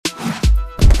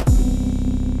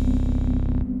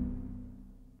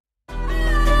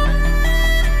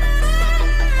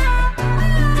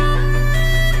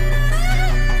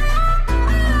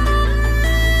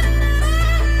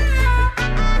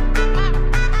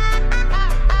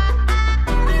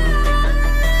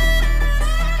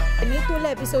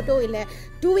எபிசோடோ இல்லை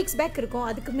 2 weeks back இருக்கும்,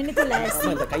 அதுக்கு முன்னுக்குள்ள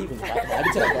இந்த கை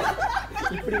அடிச்சிடப்பா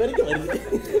இப்படி வரைக்கும் வருது.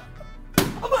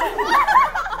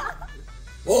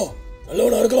 ஓ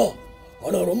நல்லவனா இருக்கலாம்,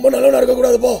 ஆனால் ரொம்ப நல்லவனா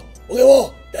இருக்கக்கூடாதுப்பா. ஓகேவா?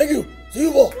 தேங்க்யூ, see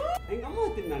you போ. எங்கள் அம்மா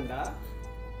தின்னாண்டா.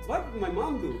 What did my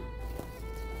mom do?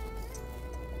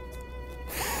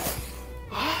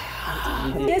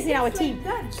 Yes, in our team.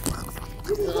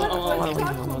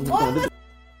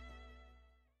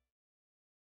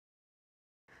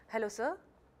 Hello sir.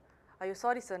 ஐயோ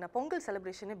சாரி சார், நான் பொங்கல்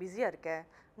செலிப்ரேஷனு பிஸியாக இருக்கேன்.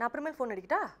 நான் அப்புறமேல் ஃபோன்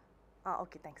அடிக்கிட்டா?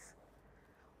 Okay thanks.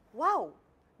 வாவ்,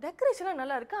 டெக்கரேஷன்லாம்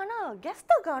நல்லா இருக்கு, ஆனால்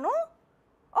கெஸ்ட் தான் காணோம்.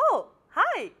 ஓ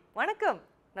ஹாய், வணக்கம்,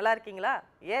 நல்லா இருக்கீங்களா?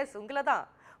 எஸ், உங்களை தான்.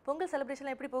 பொங்கல்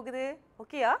செலிப்ரேஷன்லாம் எப்படி போகுது?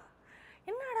 ஓகேயா?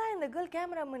 என்னடா இந்த கேர்ள்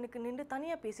கேமராமேனுக்கு நின்று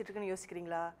தனியாக பேசிகிட்டு இருக்குன்னு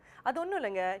யோசிக்கிறீங்களா? அது ஒன்றும்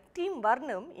இல்லைங்க, டீம்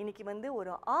வர்ணம் இன்னைக்கு வந்து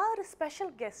ஒரு 6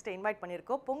 ஸ்பெஷல் கெஸ்ட்டை இன்வைட்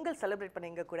பண்ணியிருக்கோம் பொங்கல் செலிப்ரேட்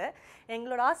பண்ண எங்கள் கூட.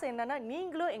 எங்களோட ஆசை என்னென்னா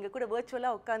நீங்களும் எங்கள் கூட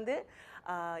வர்ச்சுவலாக உட்காந்து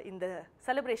இந்த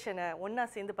செலிப்ரேஷனை ஒன்றா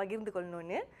சேர்ந்து பகிர்ந்து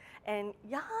கொள்ளணும்னு. அண்ட்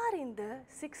யார் இந்த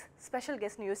 6 ஸ்பெஷல்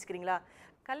கெஸ்ட்னு யோசிக்கிறீங்களா?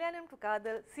 கல்யாணம் டு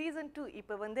காதல் சீசன் 2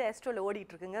 இப்போ வந்து எஸ்ட்ரோவில்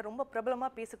ஓடிட்டுருக்குங்க. ரொம்ப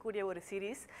பிரபலமாக பேசக்கூடிய ஒரு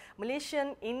சீரீஸ்.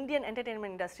 மலேசியன் இந்தியன்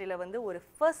என்டர்டெயின்மெண்ட் இண்டஸ்ட்ரியில் வந்து ஒரு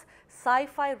ஃபர்ஸ்ட்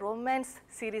sci-fi ரொமான்ஸ்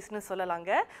சீரீஸ்னு சொல்லலாங்க.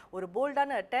 ஒரு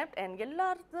போல்டான அட்டெம்ப்ட் அண்ட்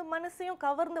எல்லாரது மனசையும்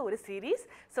கவர்ந்த ஒரு சீரீஸ்.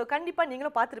 ஸோ கண்டிப்பாக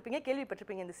நீங்களும் பார்த்துருப்பீங்க,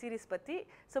 கேள்விப்பட்டிருப்பீங்க இந்த சீரீஸ் பற்றி.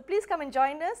 So please come and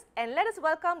join us and let us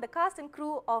welcome the cast and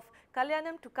crew of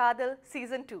கல்யாணம் டு காதல்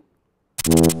சீசன் 2.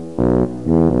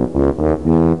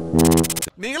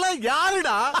 நீங்களா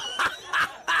யாருடா?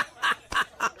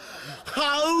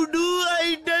 How do I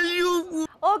tell you?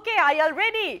 Okay, are you all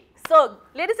ready? So,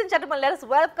 ladies and gentlemen, let us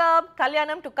welcome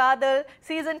Kalyaanam to Kaathal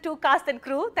Season 2 cast and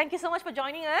crew. Thank you so much for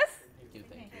joining us.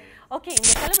 Thank you. Okay, in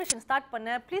the celebration start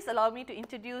panna, please allow me to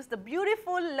introduce the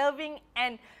beautiful, loving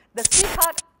and the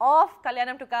sweetheart of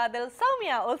Kalyaanam to Kaathal,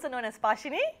 Soumya, also known as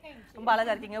Pashini. ரொம்ப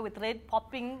அழகா இருக்கீங்க with red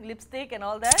popping lipstick and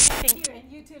all that. Thank you, and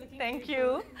you too looking Thank you.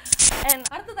 And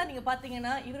அடுத்ததா நீங்க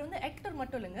பாத்தீங்கன்னா இவர் வந்து actor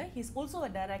மட்டும் இல்லைங்க, he is also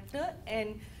a director.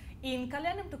 And in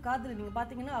Kalyaanam to Kaathal நீங்க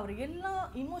பாத்தீங்கன்னா அவர் எல்லா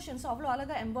இமோஷன்ஸும் அவ்வளோ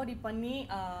அழகா எம்பாடி பண்ணி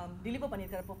டெலிவர்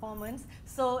பண்ணியிருக்கிற performance.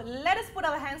 So let us put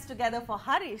our hands together for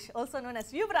Harish, also known as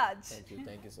Yuvaraj.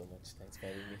 Thank you so much. Thanks for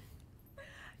having me.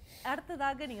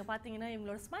 அடுத்ததாக நீங்கள் பார்த்தீங்கன்னா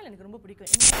இவங்களோட ஸ்மைல் எனக்கு ரொம்ப பிடிக்கும்.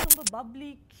 எனக்கு ரொம்ப பப்ளி,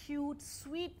 க்யூட்,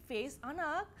 ஸ்வீட் ஃபேஸ்.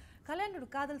 ஆனால் கல்யாணம் டு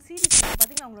காதல் சீரீஸ்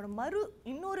பார்த்தீங்கன்னா அவங்களோட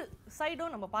இன்னொரு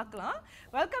சைடும் நம்ம பார்க்கலாம்.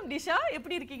 வெல்கம் டிஷா,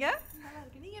 எப்படி இருக்கீங்க? நல்லா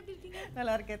இருக்கு. நீங்க எப்படி இருக்கீங்க?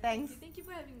 நல்லா இருக்கேன், thanks. Thank you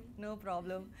for having me. No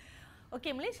problem. Okay,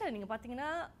 மலேசியாவில் நீங்கள்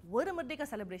பார்த்தீங்கன்னா ஒரு மர்டேக்கா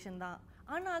செலிப்ரேஷன் தான்.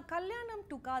 ஆனால் கல்யாணம்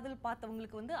டு காதல்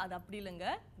பார்த்தவங்களுக்கு வந்து அது அப்படி இல்லைங்க,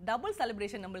 டபுள்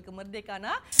செலிப்ரேஷன் நம்மளுக்கு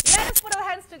மர்டேக்கானா. Let us put our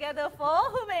hands together for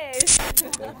Huumessh.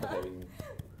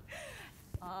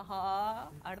 ஆஹா,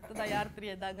 அடுத்ததா யார்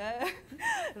தெரியாதாங்க,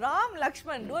 ராம்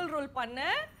லக்ஷ்மண் டுவல் ரோல் பண்ண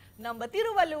நம்ம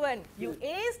Thiruvalluvan. You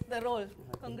ace the role,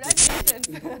 congratulations.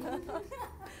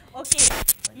 Okay,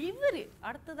 இவர்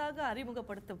அடுத்ததாக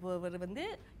அறிமுகப்படுத்தவர் வந்து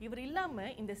இவர்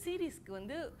இல்லாமல் இந்த சீரீஸ்க்கு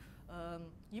வந்து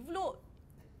இவ்வளோ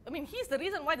I mean, he's the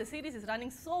reason why the series is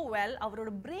running so well. அவரோட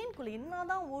பிரெயின்குள்ள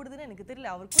என்னதான் ஓடுதுன்னு எனக்கு தெரியல.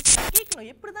 அவருக்கு கேட்கணும்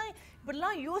எப்படிதான்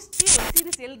இப்படிலாம் யோசிச்சு ஒரு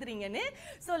series எழுதுறீங்கன்னு.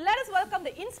 So let us welcome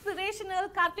the inspirational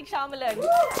Karthik Shamalan.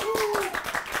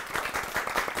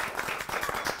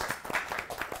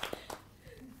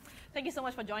 Thank you so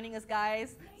much for joining us,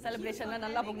 guys. Celebrationல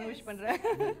நல்லா போங்க, விஷ் பண்றேன்.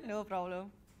 No problem.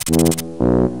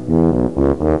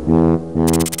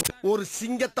 ஒரு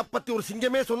சிங்கத்தை பத்தி ஒரு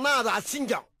சிங்கமே சொன்னா அது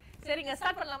அசிங்கம். சரிங்க,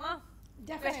 ஸ்டார்ட் பண்ணலாமா?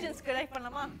 Questions correct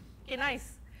பண்ணலாமா? Okay, nice.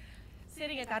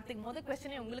 சரிங்க கார்த்திக், முதல்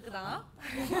क्वेश्चनே உங்களுக்கு தான்.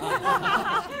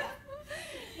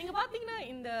 நீங்க பாத்தீங்கன்னா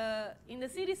இந்த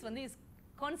சீரிஸ் வந்து is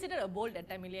considered a bold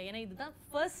attempt இல்லையா? ஏன்னா இதுதான்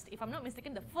first, if I'm not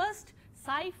mistaken, the first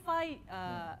sci-fi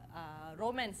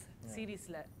romance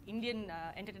seriesல Indian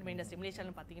entertainment industry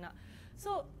Malaysiaல பாத்தீங்கன்னா.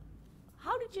 So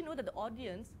how did you know that the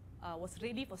audience was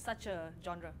ready for such a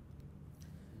genre?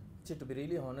 To be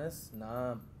really honest,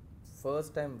 நான்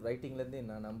first time ரைட்டிங்லேருந்து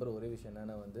நான் நம்புற ஒரே விஷயம்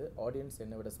என்னென்னா வந்து audience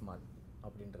என்னை விட ஸ்மார்ட்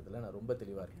அப்படின்றதுல நான் ரொம்ப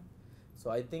தெளிவாக இருக்கேன். So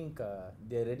I think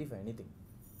they are ready for any thing.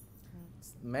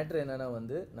 Matter என்னென்னா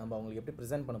வந்து நம்ம அவங்களுக்கு எப்படி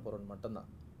ப்ரெசென்ட் பண்ண போகிறோன்னு மட்டும்தான்.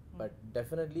 But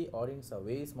definitely audience R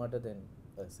way smarter then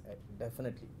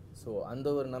definitely. So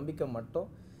அந்த ஒரு நம்பிக்கை மட்டும்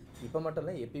இப்போ மட்டும்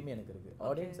இல்லை, எப்பயுமே எனக்கு இருக்குது.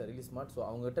 Audience are really smart. So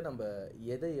அவங்ககிட்ட நம்ம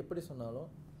எதை எப்படி சொன்னாலும்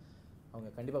அவங்க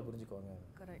கண்டிப்பாக புரிஞ்சுக்குவாங்க.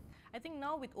 Correct. I think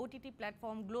now with OTT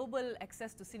platform, global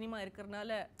access to cinema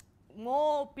இருக்கிறதுனால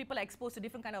more people are exposed to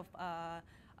different kind of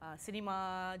cinema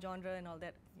genre and all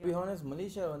that. To be honest,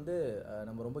 Malaysia வந்து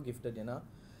நம்ம ரொம்ப கிஃப்டட். ஏன்னா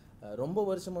ரொம்ப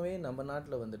வருஷமாகவே நம்ம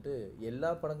நாட்டில் வந்துட்டு எல்லா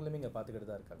படங்களுமே இங்கே பார்த்துக்கிட்டு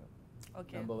தான் இருக்காங்க.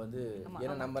 நம்ம வந்து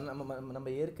ஏன்னா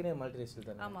நம்ம ஏற்கனவே மல்டிரேஷியல்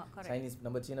தானே. சைனீஸ்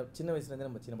நம்ம சின்ன வயசுலேருந்தே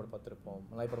நம்ம சீன படம் பார்த்துருப்போம்,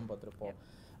 மலாய் படம் பார்த்துருப்போம்,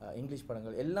 இங்கிலீஷ்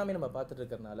படங்கள் எல்லாமே நம்ம பார்த்துட்டு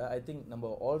இருக்கிறனால ஐ திங்க்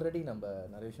நம்ம ஆல்ரெடி நம்ம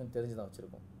நிறைய விஷயம் தெரிஞ்சு தான்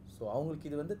வச்சுருக்கோம். ஸோ அவங்களுக்கு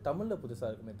இது வந்து தமிழில் புதுசாக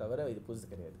இருக்குமே தவிர இது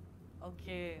புதுசு கிடையாது.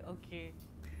 ஓகே ஓகே,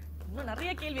 இன்னும்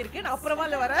நிறைய கேள்வி இருக்கு, நான் அப்புறமா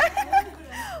வரேன்.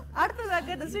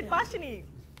 அடுத்ததாக the sweet Bhashini.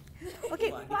 Okay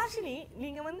Bhashini,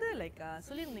 நீங்க வந்து லைக்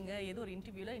சொல்லியிருந்தீங்க ஏதோ ஒரு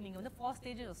இன்டர்வியூல நீங்க வந்து 4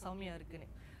 stages சௌமியா இருக்குன்னு.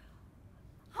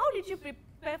 How did you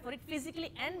prepare for it physically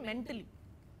and mentally?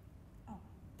 Oh,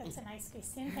 that's a nice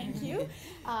question. Thank you.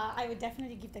 I would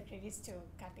definitely give the credits to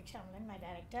Karthik Shamalan, my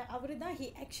director. Avrudha, he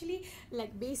actually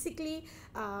like basically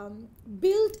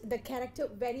built the character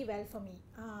very well for me.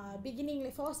 Beginning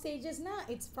like 4 stages na,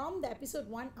 it's from the episode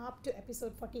 1 up to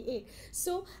episode 48.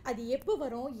 So adu eppo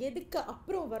varum edukku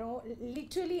approm varum,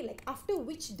 literally like after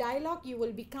which dialogue you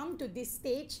will become to this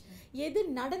stage, edu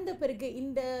nadandha pirgu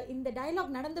இந்த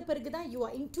dialogue nadandha pirgu da you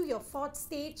are into your 4th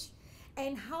stage.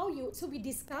 And how you, so we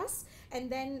discuss, and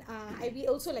then we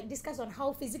also like discuss on how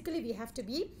physically we have to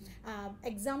be.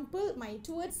 Example, my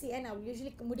towards the end I will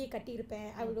usually mudi katti irpen,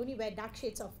 I will only wear dark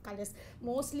shades of colors,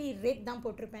 mostly red dam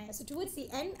potirpen. So towards the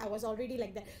end I was already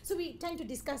like that, so we tend to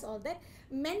discuss all that.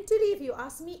 Mentally, if you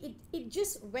ask me, it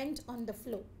just went on the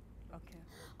flow. Okay,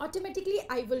 automatically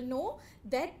I will know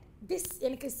that this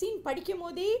enakku scene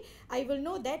padikumbodhe I will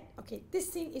know that okay, this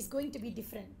scene is going to be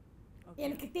different.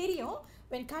 எனக்கு தெரியும்,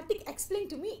 when Karthik explained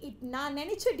to me, நான்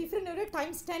நினைச்ச different ஓட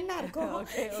times 10 இருக்கும்.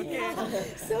 Okay.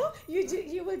 So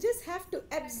you will just have to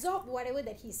absorb whatever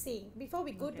that he's saying. Before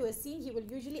we go to a scene, he will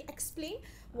usually explain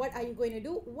what are you going to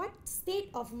do, what state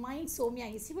of mind Somya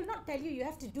is. He will not tell you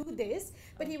have to do this,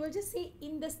 but he will just say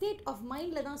in the state of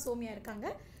mind la dhaan Somya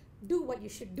irukanga, do what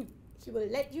you should do. He will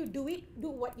let you do it,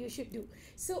 do what you should do.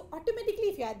 So automatically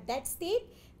if you are at that state,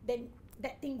 then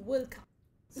that thing will come.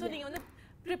 So நீங்க வந்து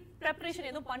preparation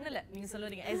எதுவும் பண்ணல நீங்க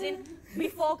சொல்றீங்க, as in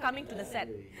before coming to the set?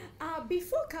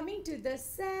 Before coming to the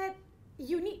set,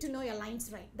 you need to know your lines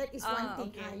right. That is one thing.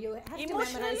 Okay. You have to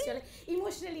memorize your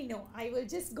emotionally. No, I will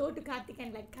just go to Karthik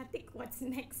and like, Karthik, what's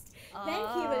next? Then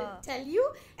he will tell you,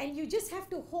 and you just have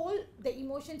to hold the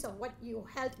emotions of what you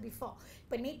held before.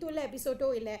 இப்போ நேத்து உள்ள எபிசோடோ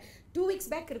இல்ல 2 weeks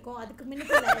back இருக்கும், அதுக்கு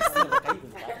முன்னாடி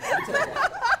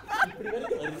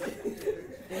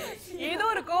ஏதோ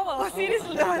ஒரு கோவம்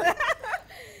சீரியஸ்ல.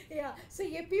 Yeah, so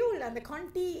எப்பயும் அந்த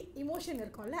கான்டி emotion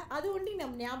இருக்கும்ல, அது ஒண்டி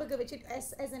நம்ம ஞாபகம் வச்சு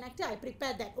as an actor I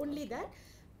prepare that, only that.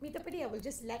 மீதபடி I will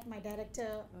just let my director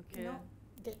you know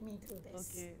get me through this.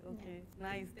 Okay,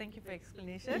 nice, thank you for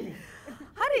explanation.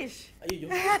 Harish,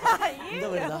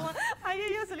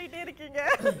 ஐயோ சொல்லிட்டே இருக்கீங்க.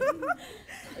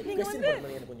 நீங்க வந்து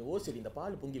எனக்கு கொஞ்சம் ஓசிடி இந்த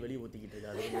பால் பொங்கி வெளிய ஊத்திக்கிட்டு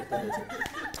இருக்கு,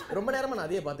 அது ரொம்ப நேரமா நான்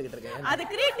அதையே பாத்துக்கிட்டு இருக்கேன். அது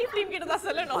கிரியேட்டிவ் டீம் கிட்ட தான்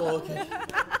சொல்லணும். ஓகே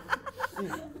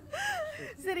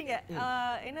சரிங்க,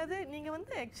 என்னது நீங்க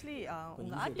வந்து एक्चुअली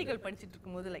உங்க ஆர்டிகல் படிச்சிட்டு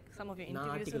இருக்கும்போது like some of you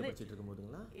interviews வந்து படிச்சிட்டு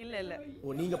இருக்கும்போதுங்களா? இல்ல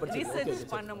ஓ நீங்க படிச்சிட்டு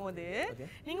ரிசர்ச் பண்ணும்போது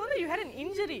நீங்க வந்து you had an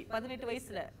injury 18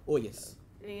 வயசுல. ஓ S,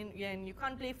 and you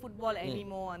can't play football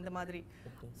anymore அந்த மாதிரி.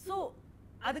 So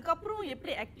அதுக்கு அப்புறம்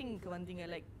எப்படி ஆக்டிங்க்கு வந்தீங்க?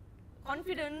 Like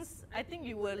confidence, I think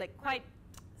you were like quite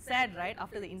sad right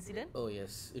after the incident. Oh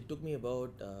yes, it took me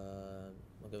about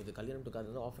okay, இது கல்யாணம் to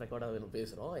காதல் ஆஃப் ரெக்கார்டாக நம்ம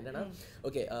பேசுகிறோம். என்னன்னா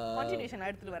ஓகே கண்டினியூஷன்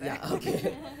எடுத்துட்டு வரேன். ஓகே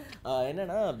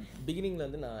என்னன்னா பிகினிங்கில்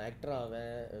வந்து நான் ஆக்டர்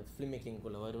ஆவேன், ஃபிலிம்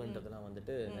மேக்கிங்குள்ளே வருவேன்றதுலாம்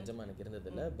வந்துட்டு நிஜமாக எனக்கு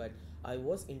இருந்ததில்லை. But I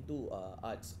was into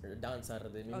arts, dance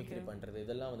ஆடுறது, மிமிக்ரி பண்ணுறது,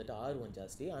 இதெல்லாம் வந்துட்டு ஆர்வம்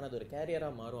ஜாஸ்தி. ஆனால் அது ஒரு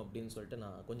கேரியராக மாறும் அப்படின்னு சொல்லிட்டு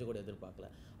நான் கொஞ்சம் கூட எதிர்பார்க்கல.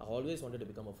 I always wanted to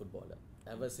become a footballer.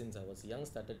 Ever since I was young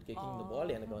started kicking த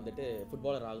பால். எனக்கு வந்துட்டு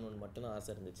ஃபுட்பாலர் ஆகணும்னு மட்டும்தான்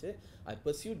ஆசை இருந்துச்சு. ஐ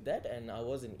pursuit that and I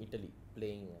was in idli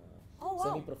playing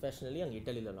semi-professionally அங்கே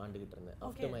இட்டலியில் விளாண்டுக்கிட்டு இருந்தேன்.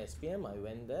 After my SPM, I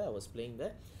went there, I was playing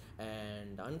there,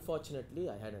 and unfortunately,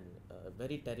 I had a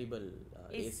very terrible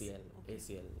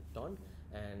ACL torn,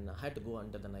 and I had to go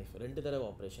under the knife. 2 தடவை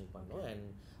operation பண்ணோம், and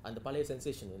அந்த பழைய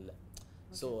sensation இல்லை.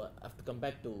 So I have to come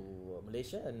back to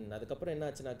Malaysia. And அதுக்கப்புறம்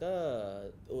என்ன ஆச்சுனாக்கா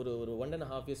ஒரு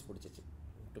 1.5 years பிடிச்சிச்சு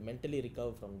to mentally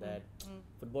recover from that.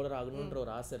 Footballer ஆகணுன்ற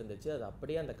ஒரு ஆசை இருந்துச்சு, அது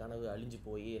அப்படியே அந்த கனவு அழிஞ்சு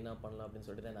போய் என்ன பண்ணலாம் அப்படின்னு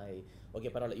சொல்லிட்டு நான் ஓகே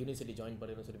பரவாயில்ல யூனிவர்சிட்டி ஜாயின்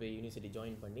பண்ணிடணும்னு சொல்லி போய் யூனிவர்சிட்டி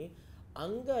ஜாயின் பண்ணி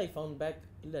அங்கே ஐ ஃபவுண்ட் பேக்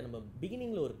இல்லை நம்ம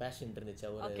பிகினிங்கில் ஒரு பேஷன் இருந்துச்சு,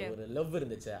 ஒரு லவ்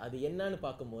இருந்துச்சு. அது என்னன்னு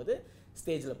பார்க்கும்போது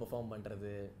ஸ்டேஜில் பெர்ஃபார்ம்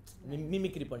பண்ணுறது,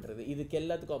 மிமிக்ரி பண்ணுறது, இதுக்கு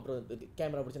எல்லாத்துக்கும் அப்புறம்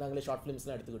கேமரா பிடிச்சி நாங்களே ஷார்ட்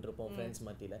ஃபிலிம்ஸ்லாம் எடுத்துக்கிட்டு இருப்போம் ஃப்ரெண்ட்ஸ்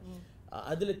மத்தியில்.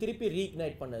 அதில் திருப்பி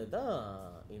ரீஇக்னைட் பண்ணது தான்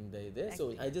இந்த இது. So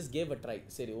I just gave a try.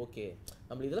 சரி ஓகே,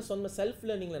 நம்ம இதெல்லாம் சொன்ன செல்ஃப்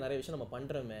லேர்னிங்கில் நிறைய விஷயம் நம்ம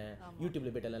பண்ணுறோமே,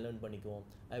 யூடியூப்ல போய்ட்டு எல்லாம் லேர்ன் பண்ணிக்குவோம்.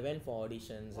 I went for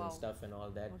auditions and stuff and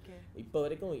all that. இப்போ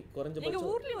வரைக்கும்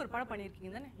குறைஞ்சபட்சம் ஊர்லேயும் ஒரு படம்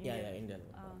பண்ணியிருக்கீங்க தானே?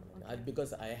 இந்தியாவில். அது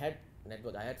because I had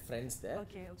network, I had friends there.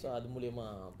 So அது மூலமா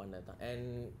பண்ணது தான். And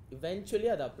eventually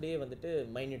அது அப்படியே வந்துட்டு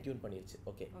மைண்ட் டியூன் பண்ணிருச்சு.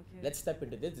 Okay, let's step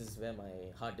into this is where my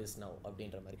heart is now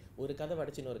அப்படின்ற மாதிரி ஒரு கதை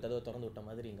வடிச்சு இன்னொரு கதவை திறந்து விட்ட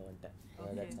மாதிரி இங்க வந்துட்டேன்.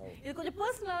 That's how. இது கொஞ்சம்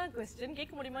பர்சனலான क्वेश्चन,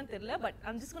 கேட்க முடியுமான்னு தெரியல, but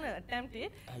I'm just going to attempt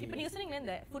it. இப்போ நீங்க சொன்னீங்க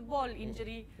இந்த ஃபுட்பால்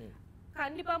இன்ஜரி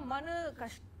கண்டிப்பா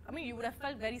I mean you would have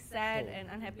felt very sad and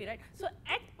unhappy, right? So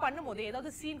act பண்ணும்போது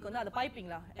ஏதாவது சீனுக்கு வந்து அத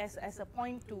பாய்ப்பீங்களா as a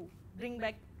point to bring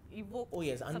back evoke? Oh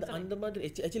yes, அந்த மாதிரி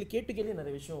actually கேட்டுக்கே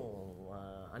நிறைய விஷயம்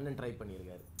அண்ணன் ட்ரை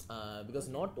பண்ணியிருக்காரு. பிகாஸ்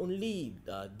நாட் ஒன்லி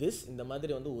திஸ், இந்த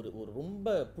மாதிரி வந்து ஒரு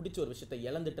ரொம்ப பிடிச்ச ஒரு விஷயத்தை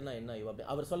இழந்துட்டேன்னா என்ன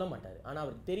அவர் சொல்ல மாட்டார். ஆனால்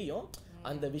அவருக்கு தெரியும்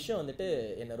அந்த விஷயம் வந்துட்டு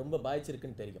என்னை ரொம்ப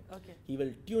பாதிச்சிருக்குன்னு தெரியும். He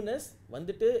will tune us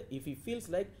வந்துட்டு if he feels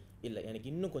like இல்ல எனக்கு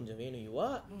இன்னும் கொஞ்சம் வேணும் யுவா,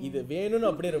 இது வேணும்னு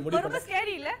அப்படியே முடிவு பண்ண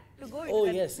ஸ்கேரி இல்ல டு கோ. ஓ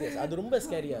எஸ் அது ரொம்ப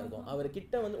ஸ்கேரியா இருக்கும். அவர்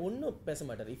கிட்ட வந்து ஒன்றும் பேச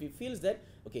மாட்டார். If he feels that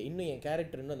okay இன்னும் என்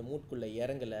கேரக்டர் இன்னும் அந்த மூட்குள்ள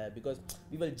இறங்கல, because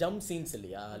we will jump scenes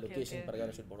இல்லையா, லொகேஷன்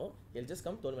பிரகாரம் ஷூட் பண்ணுவோம். எல் ஜஸ்ட்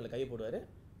கம் தோல் மேலே கையை போடுவார்,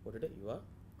 போட்டுட்டு யுவா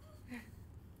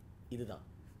இதுதான்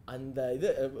அந்த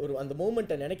இது ஒரு அந்த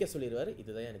மூமெண்ட்டை நினைக்க சொல்லிடுவார்.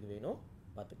 இதுதான் எனக்கு வேணும்,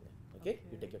 பார்த்துக்கங்க, okay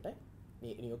you take your time,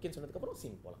 நீ ஓகேன்னு சொன்னதுக்கப்புறம்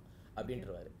சீன் போகலாம்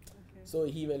அப்படின்றவாரு. ஸோ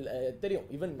ஹீ வில் தெரியும்.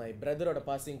 ஈவன் மை பிரதரோட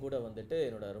பாசிங் கூட வந்துட்டு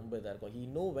என்னோட ரொம்ப இதாக இருக்கும். He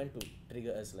no when to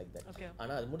trigger as like that.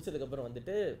 ஆனால் அது முடிச்சதுக்கப்புறம்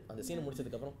வந்துட்டு அந்த சீனை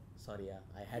முடிச்சதுக்கப்புறம் சாரியா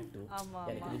ஐ ஹேட் டு,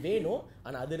 எனக்கு இது வேணும்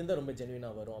ஆனால் அது இருந்தால் ரொம்ப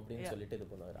ஜென்வினாக வரும் அப்படின்னு சொல்லிட்டு இது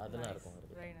பண்ணுவார். அதெல்லாம் இருக்கும்.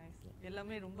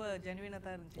 எல்லாமே ரொம்ப ஜென்வினா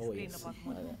தான் இருந்துச்சு ஸ்கிரீன்ல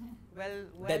பாக்கும்போது.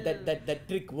 that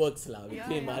trick works la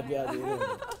between Madhya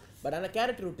but ana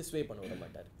character விட்டு ஸ்வே பண்ண விட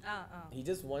மாட்டார். He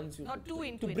just wants you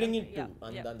to bring it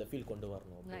to அந்த ஃபீல் கொண்டு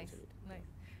வரணும் அப்படின்னு சொல்லிட்டு. நைஸ்.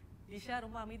 திஷா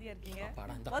ரொம்ப அமைதியா இருக்கீங்க.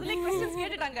 முதல்ல क्वेश्चंस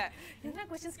கேட்டுட்டாங்க. என்ன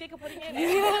क्वेश्चंस கேட்க போறீங்க?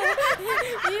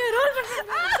 நீங்க ரோல் பண்ணுங்க.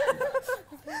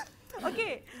 ஓகே.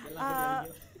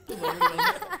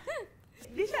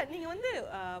 திஷா நீங்க வந்து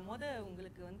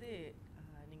உங்களுக்கு வந்து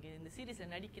நீங்க இந்த சீரிஸ்ல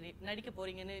நடிக்க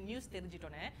போறீங்கன்னு நியூஸ்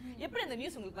தெரிஞ்சிட்டோனே எப்படி அந்த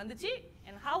நியூஸ் உங்களுக்கு வந்துச்சு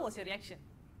and how was your reaction?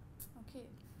 Okay,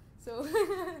 so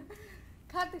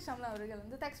Karthik Shyamala அவர்கள்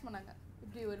வந்து டெக்ஸ்ட் பண்ணாங்க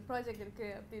இப்படி ஒரு ப்ராஜெக்ட் இருக்கு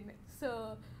அப்படின்னு. ஸோ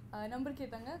நம்பர்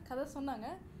கேட்டாங்க, கதை சொன்னாங்க.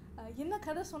 என்ன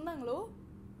கதை சொன்னாங்களோ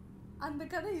அந்த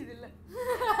கதை இது இல்லை.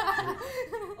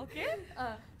 ஓகே.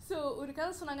 ஸோ ஒரு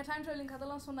கதை சொன்னாங்க, டைம் ட்ராவலிங்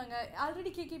கதைலாம் சொன்னாங்க.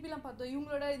 ஆல்ரெடி கேகேபிலாம் பார்த்தோம்,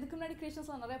 இவங்களோட இதுக்கு முன்னாடி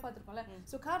கிரியேஷன்ஸ்லாம் நிறைய பார்த்துருக்கோம்ல.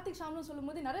 ஸோ கார்த்திக் ஷாமலும் சொல்லும்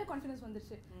போது நிறைய கான்ஃபிடன்ஸ்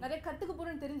வந்துருச்சு, நிறைய கற்றுக்க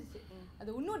போகிறேன்னு தெரிஞ்சிச்சு. அது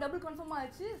இன்னும் டபுள் கன்ஃபார்ம்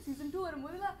ஆச்சு. சீசன் 2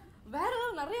 வரும்போதுலாம் வேற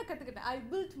நிறைய கற்றுக்கிட்டேன். ஐ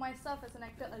build my self as an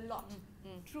actor a lot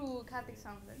through Karthik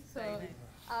Shyamalan. So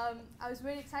I was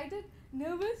very excited,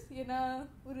 nervous. ஏன்னா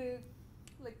ஒரு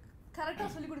லைக் கரெக்டாக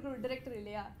சொல்லிக் கொடுக்குற ஒரு டிரெக்டர்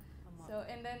இல்லையா. So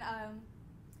and then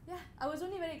yeah, I was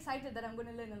only very excited that I'm going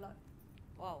to learn a lot.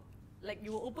 Wow, like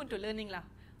you were open to learning la.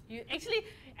 You actually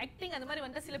acting அந்த மாதிரி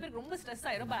வந்தா சில பேருக்கு ரொம்ப ஸ்ட்ரெஸ்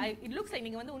ஆயிரும், but it looks like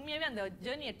நீங்க வந்து உண்மையாவே அந்த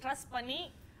ஜர்னியை ட்ரஸ்ட் பண்ணி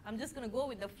I'm just going to go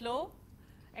with the flow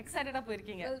எக்ஸைட்டடா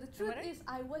போயிருக்கீங்க. Well, the truth is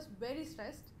I was very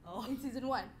stressed in season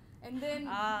 1. And then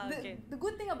the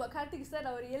good thing about Karthik is that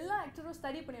our எல்லா ஆக்டரும்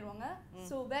study பண்ணிடுவாங்க.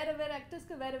 So வேற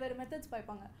ஆக்டர்ஸ்க்கு வேற methods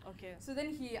பார்ப்பாங்க. Okay. So then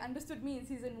he understood me in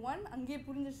season 1. அங்கே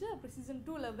புரிஞ்சிச்சு. அப்புறம் season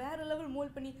 2ல வேற level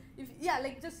mould பண்ணி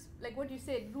just like what you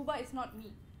said, Ruba is not me.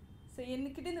 So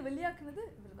என்கிட்ட இந்த வெளியாக்குனது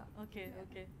இவர்தான். Okay,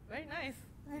 okay. Very nice.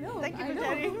 I know. Thank you for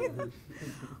sharing.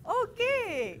 Okay.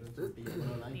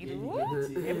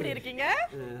 எப்படி இருக்கீங்க?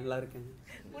 நல்லா இருக்கேன்.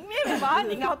 உண்மையாவே வா,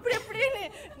 நீங்க அப்படியே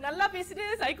நல்லா பேசிட்டு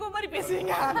சைக்கோ மாதிரி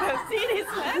பேசுவீங்க அந்த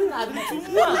சீரிஸ்ல. அது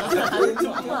சும்மா.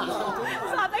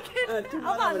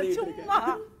 ஆமா அது சும்மா.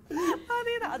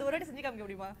 அதேதான். அது ஒரு வாட்டி செஞ்சு காமிக்க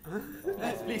முடியுமா?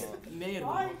 ப்ளீஸ் நேயர்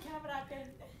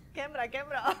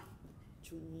கேமரா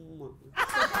சும்மா.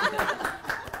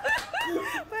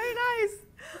 Very nice.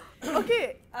 Okay,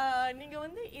 நீங்க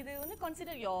வந்து இது வந்து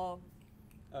consider your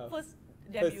first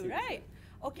debut, right?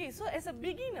 Okay, so as a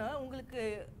beginner உங்களுக்கு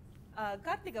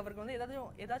கார்த்திக் அவர்கள் வந்து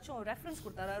ஏதாச்சும் ரெஃபரன்ஸ்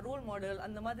கொடுத்தாரா, ரோல் மாடல்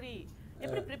அந்த மாதிரி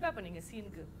எப்படி ப்ரிப்பேர் பண்ணீங்க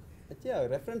சீனுக்கு? ஆக்சுவலி அவர்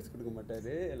ரெஃபரன்ஸ் கொடுக்க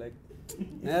மாட்டார். லைக்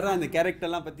நேராக அந்த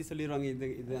கேரக்டர்லாம் பற்றி சொல்லிடுவாங்க.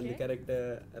 இது அந்த கேரக்டர்,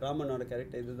 ராமனோட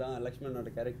கேரக்டர் இதுதான்,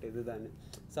 லக்ஷ்மணனோட கேரக்டர் இதுதான்.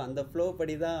 ஸோ அந்த ஃப்ளோ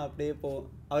படி தான் அப்படியே போகும்.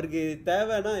 அவருக்கு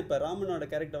தேவைன்னா இப்போ ராமனோட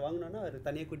கேரக்டர் வாங்கினோன்னா அவர்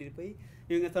தனியாக கூட்டிகிட்டு போய்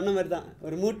இவங்க சொன்ன மாதிரி தான்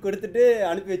ஒரு மூட் கொடுத்துட்டு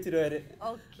அனுப்பி வச்சிருவாரு.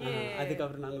 ஓகே.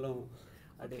 அதுக்கப்புறம் நாங்களும்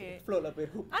அப்படியே ஃப்ளோவில்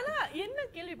போயிடுவோம். ஆனால் என்ன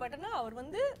கேள்விப்பட்டேன்னா அவர்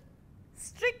வந்து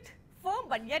strict firm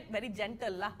but yet very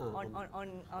gentle la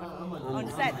on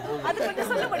set. அது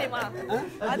கொஞ்சம்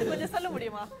சொல்ல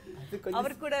முடியுமா?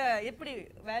 அவர் கூட எப்படி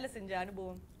வேலை செஞ்ச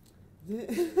அனுபவம்?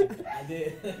 அது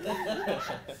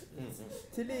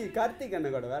ஆக்சுவலி கார்த்திக் அண்ணா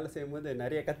கூட வேலை செய்யும்போது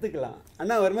நிறைய கற்றுக்கலாம்.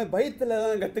 அண்ணா ஒரு மாதிரி பயத்தில்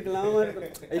தான் கற்றுக்கலாமா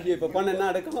இருக்கும். ஐயோ இப்போ பண்ண என்ன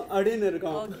நடக்கும் அப்படின்னு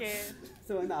இருக்கும்.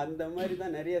 ஸோ வந்து அந்த மாதிரி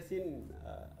தான் நிறைய சீன்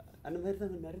அந்த மாதிரி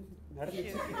தான்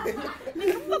நடந்துச்சு.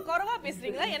 நீங்க ரொம்ப குறவா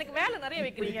பேசுறீங்களா? எனக்கு வேலை நிறைய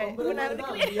வைக்கிறீங்க.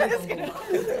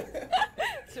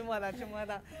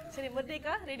 சும்மாதான். சரி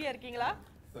மர்தேகா ரெடியா இருக்கீங்களா?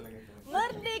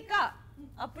 மர்தேகா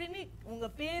அப்படின்னு உங்க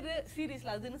பேரு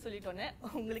சீரியஸ்ல அதுன்னு சொல்லிட்டோன்னே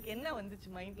உங்களுக்கு என்ன வந்துச்சு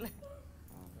மைண்ட்ல?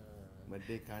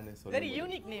 மர்தேகான்னு சொல்ல வெரி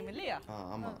யூனிக் நேம் இல்லையா?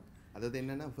 ஆமா. அதாவது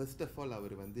என்னன்னா ஃபர்ஸ்ட் ஆஃப் ஆல்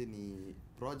அவர் வந்து நீ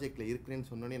ப்ராஜெக்ட்ல இருக்கிறேன்னு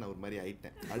சொன்னோன்னே நான் ஒரு மாதிரி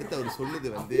ஆயிட்டேன். அடுத்து அவர் சொன்னது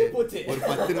வந்து ஒரு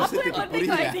 10 நிமிஷத்துக்கு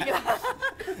புரியல.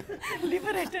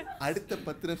 அடுத்த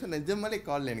 10 நிமிஷம் நிஜமாலே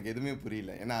கால்ல எனக்கு எதுவுமே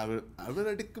புரியல. ஏன்னா அவர்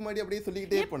அடுக்கு மாடி அப்படியே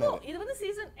சொல்லிக்கிட்டே போனாரு. இது வந்து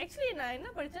சீசன் ஆக்சுவலி நான்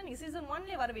என்ன படிச்சேன், நீங்க சீசன்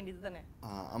 1ல வர வேண்டியது தானே?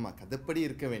 ஆமா கதைப்படி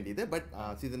இருக்க வேண்டியது. பட்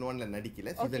சீசன் 1ல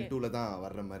நடிக்கல, சீசன் 2ல தான்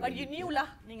வர்ற மாதிரி. பட் யூ நியூலா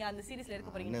நீங்க அந்த சீரிஸ்ல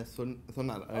இருக்க போறீங்க. என்ன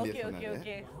சொன்னார் earlier சொன்னாரு.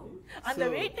 ஓகே அந்த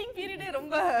வெயிட்டிங் பீரியடே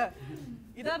ரொம்ப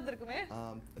இதா இருந்திருக்குமே.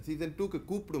 சீசன் 2க்கு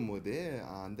கூப்பிடும்போது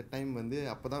அந்த டைம் வந்து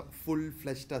அப்பதான் ஃபுல்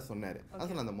ஃப்ளஷ்டா சொன்னாரு.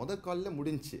 அதான் அந்த முதல் கால்ல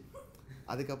முடிஞ்சுச்சு.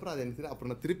 அதுக்கப்புறம் அது எனக்கு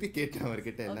அப்புறம் நான் திருப்பி கேட்டேன்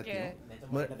அவர்கிட்ட எல்லாத்தையும்.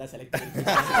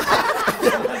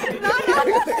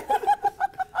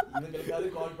 இவங்களுக்காவது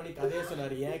கால் பண்ணி கதையை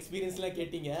சொன்னாரு. என் எக்ஸ்பீரியன்ஸ்லாம்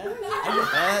கேட்டீங்க.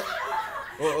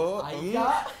 ஐயா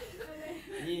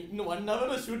இன்னும் 1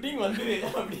 hour ஷூட்டிங் வந்துரு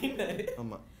அப்படின்னாரு.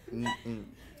 ஆமா.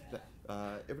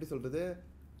 எப்படி சொல்றது,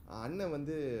 அண்ணன்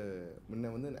வந்து முன்ன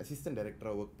வந்து அசிஸ்டன்ட்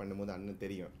டைரக்டராக ஒர்க் பண்ணும்போது அண்ணன்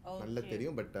தெரியும், நல்லா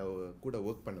தெரியும். பட் கூட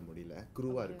ஒர்க் பண்ண முடியல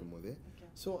குரூவாக இருக்கும்போது.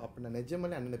 ஸோ அப்போ நான்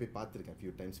நிஜமாலே அண்ணனை போய் பார்த்துருக்கேன்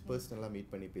ஃபியூ டைம்ஸ், பர்சனலாக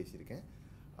மீட் பண்ணி பேசியிருக்கேன்.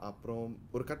 அப்புறம்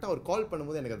ஒரு கட்டம் ஒரு கால்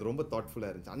பண்ணும்போது எனக்கு அது ரொம்ப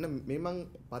தாட்ஃபுல்லாக இருந்துச்சு. அண்ணன் மேமாங்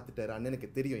பார்த்துட்டாரு, அண்ணனுக்கு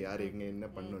தெரியும் யார் எங்கே என்ன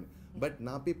பண்ணணும்னு. பட்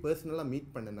நான் போய் பர்சனலாக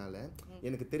மீட் பண்ணனால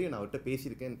எனக்கு தெரியும், நான் அவர்கிட்ட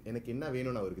பேசியிருக்கேன், எனக்கு என்ன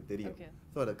வேணும்னு அவருக்கு தெரியும்.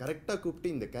 ஸோ அதை கரெக்டாக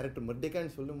கூப்பிட்டு இந்த கேரக்டர்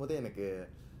மர்தேகான்னு சொல்லும் போதே எனக்கு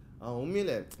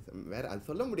உண்மையில வேற அது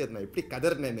சொல்ல முடியாது நான் எப்படி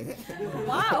கதர்னேன்னு.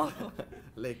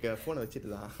 லைக் ஃபோனை வச்சுட்டு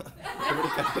தான்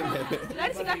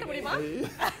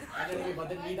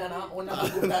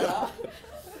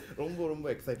ரொம்ப ரொம்ப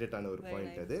எக்ஸைட்டடான ஒரு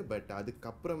பாயிண்ட் அது. பட்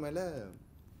அதுக்கப்புறமேல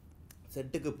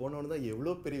செட்டுக்கு போனோன்னு தான்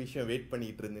எவ்வளோ பெரிய விஷயம் வெயிட்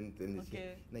பண்ணிட்டு இருந்தேன்னு தெரிஞ்சிச்சு.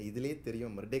 நான் இதுலேயே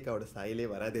தெரியும் மர்டேகாவோட சாயலே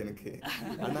வராது எனக்கு,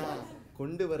 ஆனால்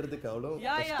கொண்டு வர்றதுக்கு அவ்வளோ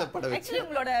கஷ்டப்பட வச்சு.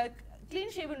 உங்களோட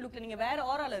க்ளீன் ஷேவன் லுக்ல நீங்க வேற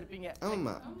ஆரால இருப்பீங்க.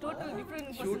 ஆமா, டோட்டல் டிஃபரண்ட்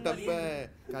ஷூட் அப்ப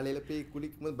காலையில போய்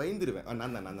குளிக்கும்போது பயந்துருவேன்.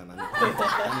 நான்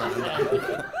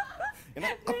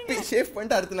ஏன்னா அப்படி ஷேவ்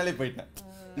பண்ணிட்டு அடுத்த நாளே போயிட்டேன்.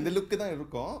 இந்த லுக்கு தான்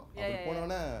இருக்கும். அப்புறம்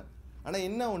போனோன்னா ஆனால்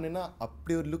என்ன ஒன்றுன்னா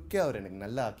அப்படி ஒரு லுக்கே அவர் எனக்கு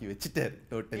நல்லா ஆக்கி வச்சுட்டாரு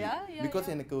டோட்டலி.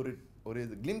 பிகாஸ் எனக்கு ஒரு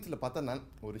கிளிம்ஸ்ல பார்த்தா நான்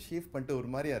ஒரு ஷேவ் பண்ணிட்டு ஒரு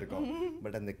மாதிரியா இருக்கும்.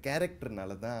 பட் அந்த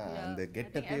கேரக்டர்னால தான் அந்த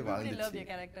கெட்டப்பே வாழ்ந்துச்சு.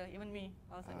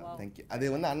 தேங்க்யூ. அது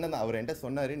வந்து அண்ணன் அவர் என்கிட்ட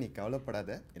சொன்னாரு, நீ கவலைப்படாத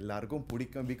எல்லாருக்கும்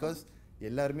பிடிக்கும். பிகாஸ்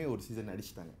எல்லாருமே ஒரு சீசன்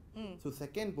அடிச்சிட்டாங்க. ஸோ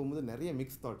செகண்ட் போகும்போது நிறைய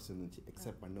மிக்ஸ் தாட்ஸ் இருந்துச்சு.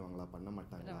 எக்ஸெப்ட் பண்ணுவாங்களா பண்ண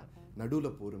மாட்டாங்களா,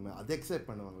 நடுவில் பொறுமை அதை except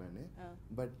பண்ணுவாங்களான்னு.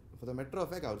 But for the matter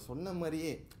of fact அவர் சொன்ன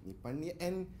மாதிரியே நீ பண்ணி.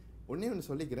 அண்ட் ஒன்னே ஒன்று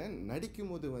சொல்லிக்கிறேன்,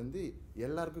 நடிக்கும் போது வந்து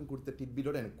எல்லாருக்கும் கொடுத்த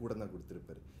டிட்பீட்டோட எனக்கு கூட தான்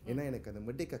கொடுத்துருப்பாரு. ஏன்னா எனக்கு அந்த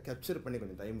மர்டேகா கேப்சர் பண்ணி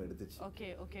கொஞ்சம் டைம் எடுத்துச்சு.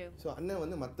 ஸோ அண்ணன்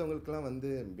வந்து மற்றவங்களுக்குலாம் வந்து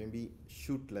மேபி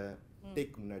ஷூட்டில்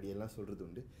டேக் முன்னாடி எல்லாம் சொல்கிறது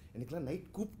உண்டு. எனக்குலாம் நைட்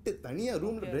கூப்பிட்டு தனியாக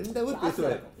ரூமில் 2 hour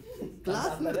பேசுவார்,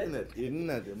 கிளாஸ் நடத்தினார்.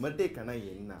 என்னது மர்டேகானா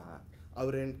என்ன,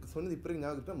 அவர் எனக்கு சொன்னது இப்போ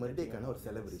ஞாபகம், மர்டேகானா ஒரு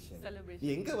செலிப்ரேஷன். நீ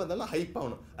எங்கே வந்தாலும் ஹைப்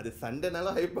ஆகணும், அது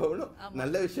சண்டேனாலும் ஹைப் ஆகணும்,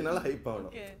 நல்ல விஷயம்னாலும் ஹைப்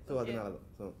ஆகணும். ஸோ அதனால தான்.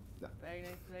 So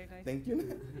thank you.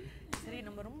 சரி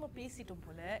நம்ம ரொம்ப பேசிட்டோம்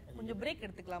போல, கொஞ்சம் பிரேக்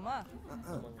எடுத்துக்கலாமா?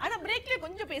 ஆனா பிரேக்ல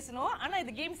கொஞ்சம் பேசணும். ஆனா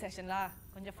இது கேம் செஷன்ல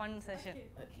கொஞ்சம் fun session.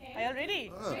 Are you ready?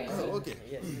 Okay.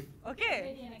 Okay.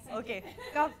 Okay.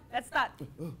 Come, let's start.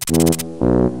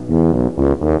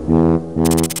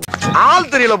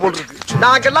 ஆள் தெரியல போட்டுருக்கு.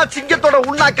 நாங்கெல்லாம் சிங்கத்தோட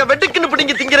உண்ணாக்க வெட்டுக்குன்னு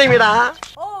பிடிங்க திங்கிறீங்கடா.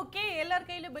 ஓகே, எல்லார்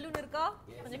கையில பலூன் இருக்கா?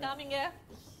 கொஞ்சம் காமிங்க.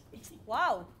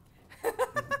 வாவ்.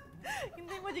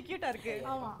 இந்த emoji கியூட்டா இருக்கு.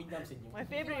 ஆமா. My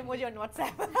favorite emoji on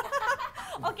WhatsApp.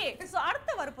 Okay, so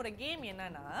அடுத்து வரப்போற கேம்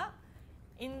என்னன்னா,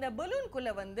 இந்த பலூன்குள்ள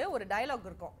வந்து ஒரு டயலாக்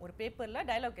இருக்கும். ஒரு பேப்பர்ல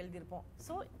டயலாக் எழுதி இருப்போம்.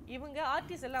 சோ இவங்க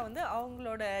ஆர்டிஸ்ட் எல்லாம் வந்து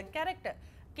அவங்களோட கேரக்டர்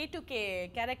K2K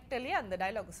கேரக்டர்லயே அந்த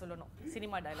டயலாக் சொல்லணும்,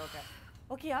 சினிமா டயலாக்.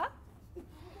 ஓகேயா?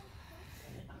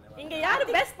 இங்க யாரு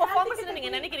பெஸ்ட் பெர்ஃபார்மன்ஸ்னு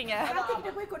நீங்க நினைக்கிறீங்க?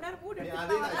 கார்த்திக் போய் கொண்டாரு மூட்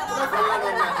எடுத்து.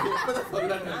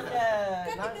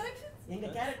 எங்க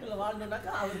கேரக்டர்ல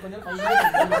வாழணும்னாக்கா அவர் கொஞ்சம்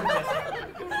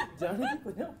ஜானகி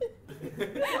கொஞ்சம்.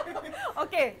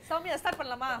 ஓகே, சௌமியா ஸ்டார்ட்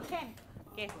பண்ணலாமா?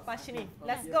 Okay, Bhashini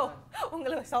let's go.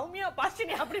 உங்களுக்கு சௌமியா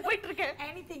பாஷினி அப்படி போயிட்டு இருக்கு.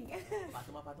 எனிதிங்.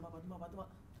 பாத்துமா.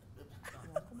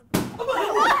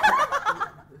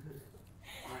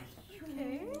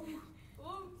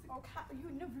 ஐயோ,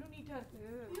 இன்னும் ப்ளூ நீட்டா இருக்கு.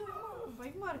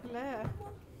 பயமா இருக்குல்ல.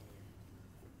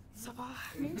 சபா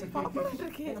நெஞ்சு பாப்பலாம்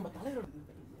இருக்கு.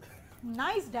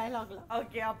 நைஸ் டயலாக்ல.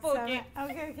 ஓகே அப்போ ஓகே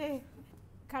ஓகே ஓகே.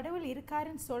 கடவுள்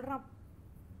இருக்காருன்னு சொல்றான்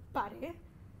பாரு,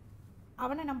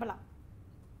 அவனை நம்பலாம்.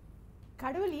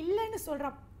 கடவுள் இல்லைன்னு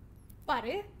சொல்றான்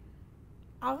பாரு,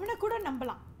 அவனை கூட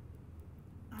நம்பலாம்.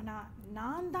 ஆனா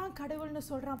நான் தான் கடவுள்னு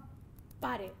சொல்றான்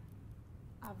பாரு,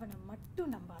 அவனை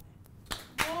மட்டும் நம்பாத.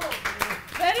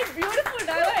 Very beautiful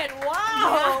dialogue and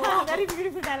wow. Very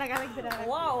beautiful dialogue. I like the dialogue.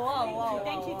 Wow.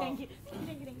 Thank you.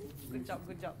 Good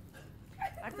job.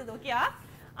 அடுத்தது ஓகேயா?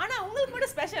 ஆனா உங்களுக்கு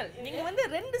மட்டும் ஸ்பெஷல். நீங்க வந்து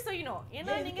 2 செய்யணும்.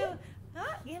 ஏன்னா நீங்க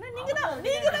நீங்க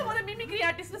தான் முதல்ல மிமிக்ரி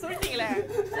ஆர்டிஸ்ட்னு சொல்லிட்டீங்களே.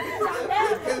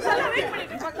 நல்லா வெயிட்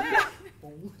பண்ணிட்டு இருப்பாங்க.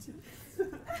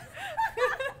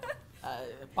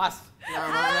 பாஸ்.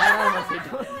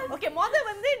 ஓகே முதல்ல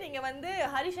வந்து நீங்க வந்து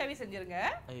ஹரிஷாவி செஞ்சிருங்க.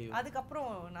 அதுக்கு அப்புறம்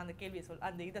நான் அந்த கேள்வியை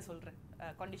அந்த இத சொல்றேன்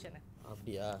கண்டிஷனை.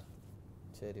 அப்படியா?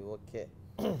 சரி ஓகே.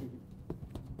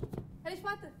 ஹரிஷ்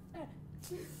பாத்து.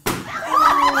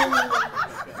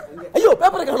 ஐயோ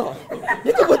பேப்பர் காணோம்.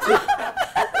 எங்க போச்சு?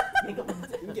 இங்க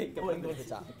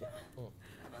வந்துச்சா?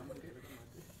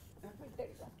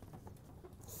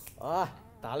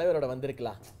 தலைவரோட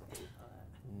வந்திருக்கலாம்.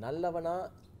 நல்லவனா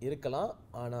இருக்கலாம்,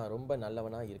 ஆனா ரொம்ப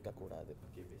நல்லவனா இருக்கக்கூடாது.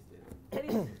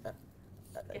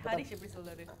 ஹரிஷ் எப்படி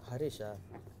சொல்றாரு? ஹரிஷா?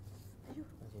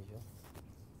 ஐயோ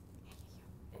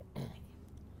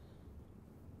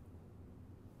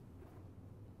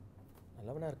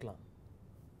நல்லவனா இருக்கலாம்,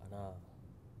 ஆனா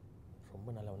ரொம்ப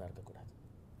நல்லவனா இருக்கக்கூடாது.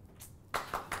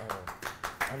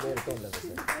 அந்த இருக்கும் இல்லை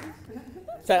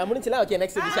சார். முடிஞ்சல. Okay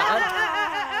next Disha.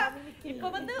 இப்போ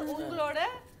வந்து உங்களோட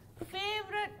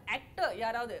ஃபேவரட் ஆக்டர்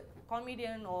யாராவது,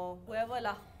 காமெடியன் ஓ whoever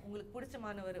உங்களுக்கு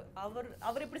பிடிச்சமானவர்,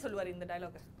 அவர் எப்படி சொல்லுவார் இந்த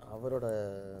டயலாக்? அவரோட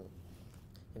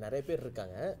நிறைய பேர்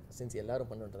இருக்காங்க. சின்ஸ் எல்லாரும்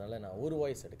பண்ணுறதுனால நான் ஒரு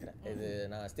வாய்ஸ் எடுக்கிறேன். இது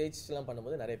நான் ஸ்டேஜ்லாம்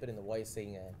பண்ணும்போது நிறைய பேர் இந்த வாய்ஸ்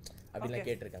செய்யுங்க அப்படின்லாம்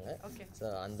கேட்டிருக்காங்க. ஸோ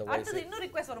அந்த வாய்ஸ் இன்னும்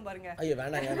ரிக்வெஸ்ட் வரும் பாருங்க. ஐயோ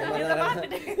வேணாங்க.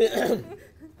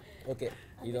 ஓகே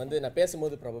இது வந்து நான்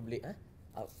பேசும்போது ப்ராபப்ளி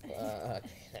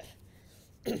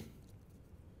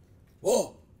ஓ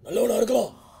நல்லவனா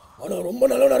இருக்கலாம், ஆனா ரொம்ப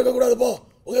நல்லவனா இருக்க கூடாதுப்பா.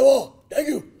 ஓகேவா?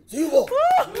 தேங்க்யூ. See you போ.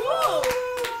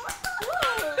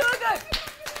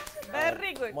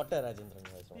 Very good. மொட்டை Rajendran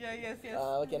voice. S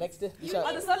okay next Disha.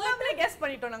 அது சொல்லாமலே கெஸ்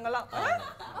பண்ணிட்டோம் நாங்கலாம்.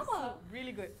 ஆமா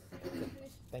really good.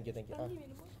 Thank you.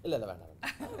 இல்ல வேண்டாம்.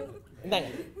 இந்தாங்க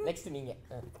நெக்ஸ்ட் நீங்க.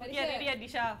 ரெடியா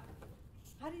திஷா?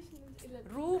 ஹரிஷ் இல்ல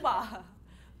ரூபா.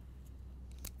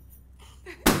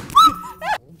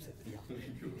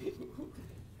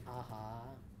 ஆஹா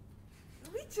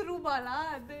which Rupala?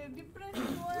 the different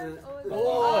one ஓ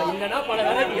என்னடா பல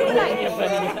வெரைட்டி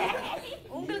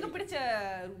உங்களுக்கு பிடிச்ச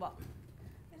ரூபா?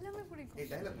 எல்லாமே பிடிக்கும்.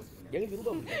 எனக்கு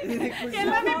ரூபா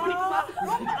எல்லாமே பிடிக்குமா?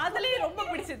 அதுலயே ரொம்ப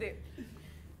பிடிச்சது?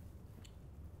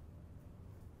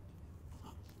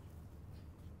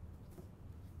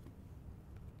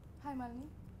 ஹாய் மாலினி,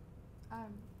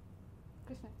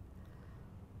 கிருஷ்ணன்.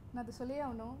 நான் அதை சொல்லியே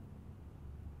ஆகணும்,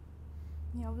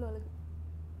 நீ அவ்வளோ அழகு.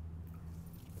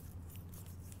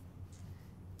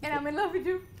 And I'm in love with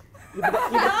you.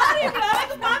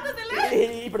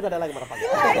 இப்படிதான் டயலாக் மறப்பாங்க.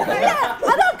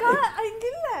 இங்க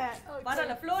இல்ல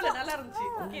பரவாயில்ல ஃப்ளோல நல்லா இருந்துச்சு.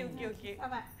 ஓகே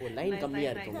ஒரு லைன்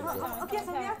கம்மியா இருக்கு ஓகே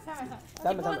சமயா.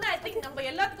 இப்போ வந்து ஐ திங்க் நம்ம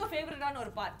எல்லாத்துக்கும் ஃபேவரட்டான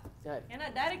ஒரு பார்ட். ஏன்னா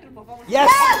director performance.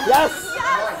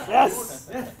 Yes.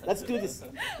 Let's do this.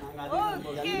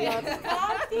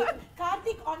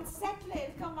 Karthik on setல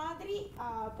இருக்க மாதிரி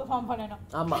பெர்ஃபார்ம் பண்ணனும்.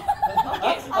 ஆமா.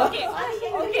 ஓகே.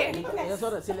 நான்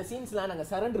சொல்றேன் சில சீன்ஸ்ல நாங்க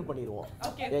சரண்டர் பண்ணிடுவோம்.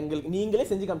 எங்களுக்கு நீங்களே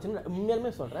செஞ்சு காமிச்சீங்க.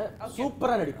 உண்மையாலுமே சொல்றேன்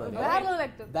சூப்பரா நடிப்பாங்க.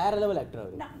 வேற லெவல் ஆக்டர்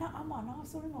அவர்.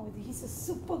 நான் சொல்லணும் இது he's a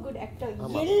super good actor.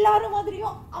 எல்லாரும்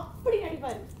மாதிரியும் அப்படி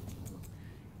நடிப்பாரு.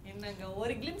 என்னங்க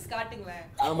ஒரு கிளிம்ஸ் காட்டுங்களேன்.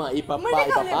 ஆமா இப்ப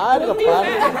பாருங்க.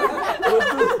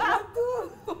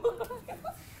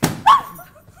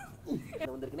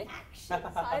 வந்திருக்கனே.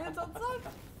 Silence on set.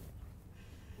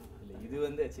 இல்ல இது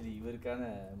வந்து एक्चुअली இவருக்கான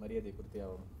மரியாதை கொடுத்தே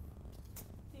ஆகணும்.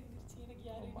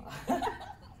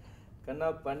 கண்ணா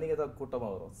பண்ணிங்க தான் கூட்டமா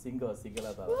வரும்.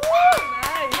 சிங்கலா தான்.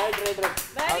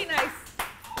 Very nice.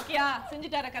 ஓகேயா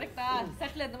செஞ்சிட்டாரா கரெக்ட்டா?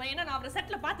 செட்ல இந்த மாதிரி. ஏன்னா நான் அவரை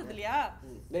செட்ல பார்த்தது இல்லையா?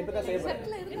 நான் இப்ப தான்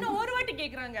செய்றேன். இன்னும் ஒரு வாட்டி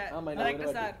கேக்குறாங்க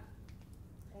டைரக்டர் சார்.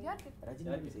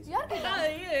 யார்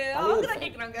அவங்க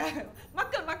கேக்குறாங்க.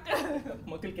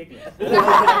 மக்கள் கேக்கல.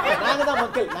 நாங்க தான்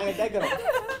மக்கள். நாங்க கேக்குறோம்.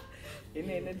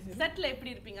 என்ன செட்ல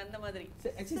எப்படி இருப்பீங்க அந்த மாதிரி?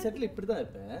 एक्चुअली செட்ல இப்படி தான்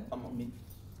இருப்பேன்.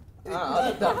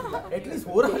 அதுதான் அட்லீஸ்ட்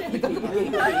ஒரு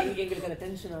எங்களுக்கு அந்த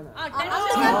டென்ஷன் ஆன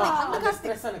அந்த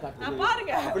ஸ்ட்ரெஸ் ஆன காட்டு. நான்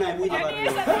பாருங்க. அப்ப நான் மூஞ்சி பாருங்க.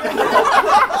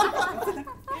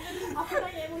 அப்ப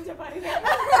நான் மூஞ்ச பாருங்க.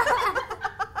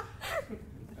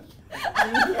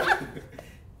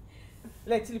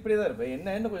 இல்ல एक्चुअली இப்படி தான் இருப்பேன்.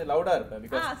 என்ன கொஞ்சம் லவுடா இருப்பேன்.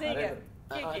 சரிங்க.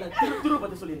 திரு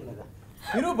பத்தி சொல்லிருங்க.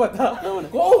 திரு பார்த்தா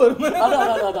கோவம் வருமா?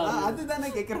 அதுதானே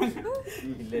கேக்குறேன்.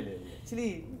 இல்ல ஆக்சுவலி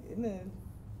என்ன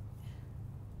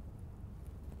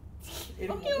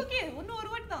ஓகே இன்னும் ஒரு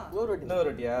வாட்டி தான். இன்னொரு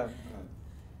வாட்டியா?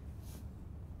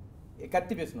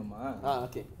 கத்தி பேசணுமா?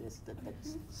 ஓகே எஸ்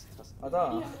தட்ஸ்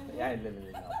அதான் ஏன் இல்ல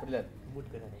அப்படி இல்ல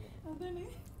அதானே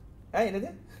என்னது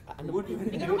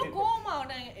நீங்க ரொம்ப கோவமா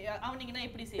அவனீங்கன்னா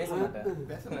எப்படி பேச செய்வீங்க?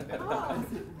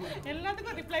 மாட்டேன்.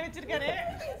 எல்லாத்துக்கும் ரிப்ளை வச்சிருக்காரு.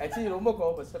 ஆக்சுவலி ரொம்ப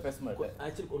கோவப்பட்டு பேச மாட்டேன்.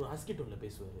 ஆக்சுவலி ஒரு ஹஸ்கி டோன்ல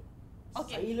பேசுவாரு.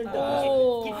 ஓகே சைலண்டா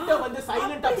கிட்ட வந்து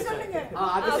சைலண்டா பேசுவாரு.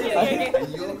 அது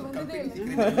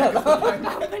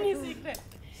கம்பெனி சீக்ரெட்.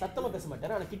 சத்தமா பேச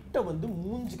மாட்டாரு. ஆனா கிட்ட வந்து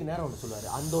மூஞ்சிக்கு நேரா ஒன்னு சொல்லுவாரு.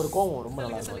 அந்த ஒரு கோவம் ரொம்ப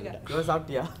நல்லா இருக்கும். இவன்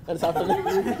சாப்பிட்டியா? அது சாப்பிட்டேன்.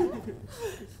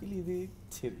 இல்ல இது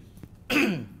சரி.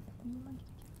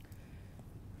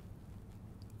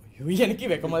 எனக்கு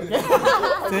வெக்கமா இருக்கு.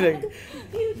 சரி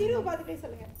திரும்ப பார்த்துட்டே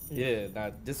சொல்லுங்க.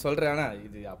 நான் ஜஸ்ட் சொல்றேன். ஆனா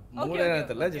இது மூட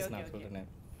நேரத்துல ஜஸ்ட் நான் சொல்றேன்.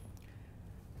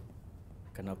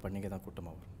 கண்ணா பண்ணிக்க தான்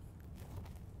கூட்டமா வரும்.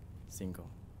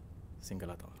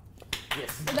 சிங்களா தான் வரும்.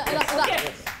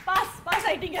 பாஸ்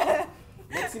ஆயிட்டீங்க.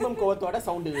 மேக்ஸிமம் கோவத்தோட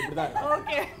சவுண்ட் இப்படிதான் இருக்கும்.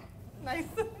 Okay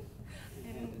nice.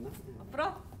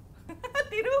 அப்புறம்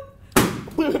திரு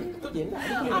என்ன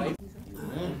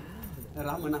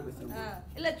ராமண்ணா பேசுறேன்.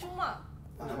 இல்ல சும்மா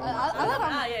அதான்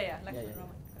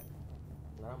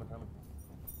ராமன்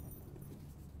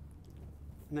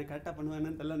நான் கரெக்டா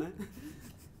பண்ணுவேன்னு தெரியலண்ணே.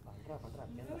 பண்றா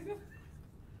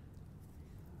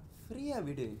ஃப்ரீயா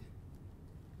விடு.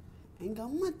 எங்க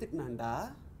அம்மா திட்டினாண்டா.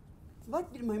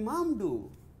 What did my mom two?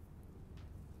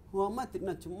 உன் அம்மா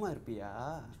திட்டினா சும்மா இருப்பியா?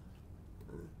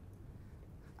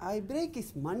 ஐ break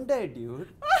is Monday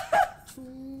Dude.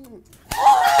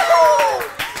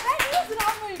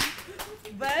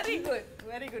 Very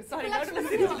good sorry நடுவுல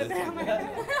சிரிச்சிட்டேன்.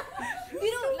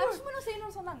 திரு லக்ஷ்மண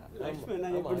செய்யணும்னு சொன்னாங்க. லக்ஷ்மணா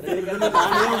எப்படி தெரியுதுன்னு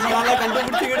நானே உங்களால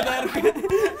கண்டுபிடிச்சிக்கிட்டு தான் இருக்கேன்.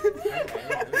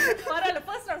 பரவாயில்ல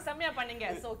ஃபர்ஸ்ட் ரவுண்ட் செம்மையா பண்ணீங்க.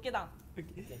 சோ ஓகே தான்.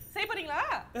 செய்ய போறீங்களா?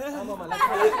 ஆமா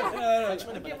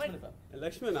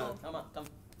லக்ஷ்மணா ஆமா come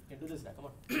can do this come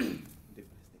on.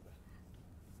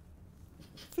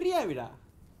 ஃப்ரீயா விடா.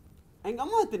 எங்க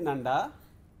அம்மா திட்டினாண்டா.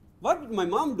 What did my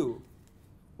mom two?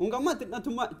 உங்க அம்மா திட்டினா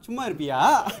சும்மா இருப்பியா?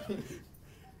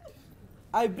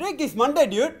 ஐ break is Monday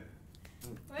Dude.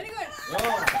 Very good.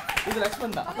 இது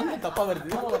லக்ஷ்மண் தான். தப்பா வருது.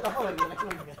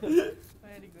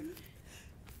 Very good.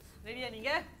 ரெடியா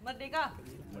நீங்க? மர்டேகா?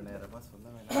 ரொம்ப நேரமா சொல்ல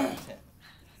வேணாம்.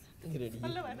 ரெடி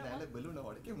என்னால பலூனை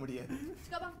உடைக்க முடியாது.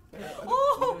 ஓ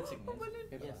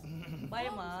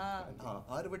பயமா?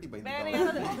 6 வாட்டி வேற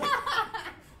பயந்துட்டேன்.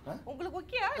 யாராவது உங்களுக்கு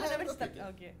ஓகேயா இல்ல வெச்சு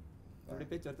ஓகே அப்படி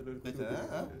பேச்சுவார்த்தை பேச,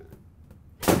 இருக்கு.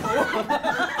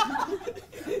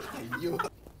 ஐயோ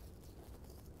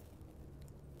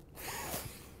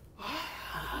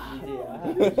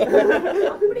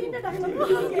அப்படி என்ன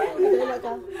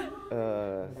டாக்டர்?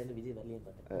 விஜய் வரலையே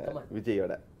பார்த்தேன்.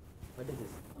 விஜயோட what is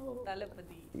this?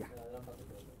 தலபதி.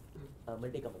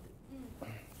 மல்டிகா பத்தி.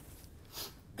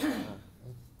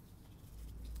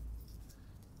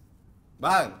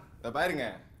 வாங்க பாருங்க.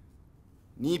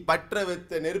 நீ பற்ற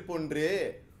வைத்த நெருப்பொன்று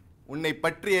உன்னை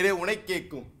பற்றியதே உனை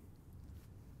கேட்கும்.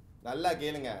 நல்லா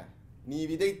கேளுங்க. நீ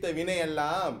விதைத்த வினை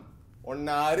எல்லாம்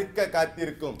உன்னை அறுக்க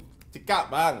காத்திருக்கும். சிக்கா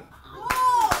வாங்க.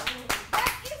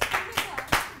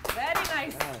 Very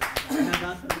nice.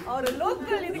 ஒரு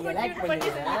லோக்கல் இது கன்டினியூ பண்ணி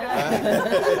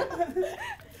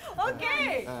ஓகே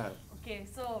ஓகே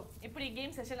சோ எப்படி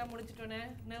கேம் செஷன்ல முடிச்சிட்டோனே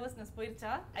நர்வஸ்னஸ்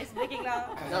போயிருச்சா? ஐஸ் பிரேக்கிங்ல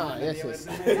எஸ்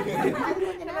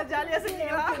நல்லா ஜாலியா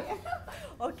செஞ்சீங்களா?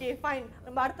 Okay fine.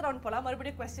 நம்ம அடுத்த ரவுண்ட் போலாம்.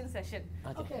 மறுபடியும் क्वेश्चन செஷன்.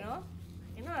 ஓகே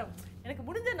ஏன்னா எனக்கு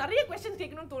முடிஞ்ச நிறைய क्वेश्चन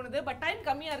கேட்கணும்னு தோணுது. பட் டைம்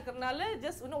கம்மியா இருக்கறனால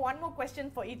ஜஸ்ட் இன்னும் one more question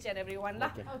for each and every one.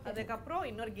 அதுக்கு அப்புறம்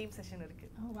இன்னொரு கேம் செஷன் இருக்கு.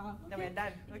 நம்ம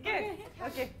டன். Okay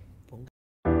okay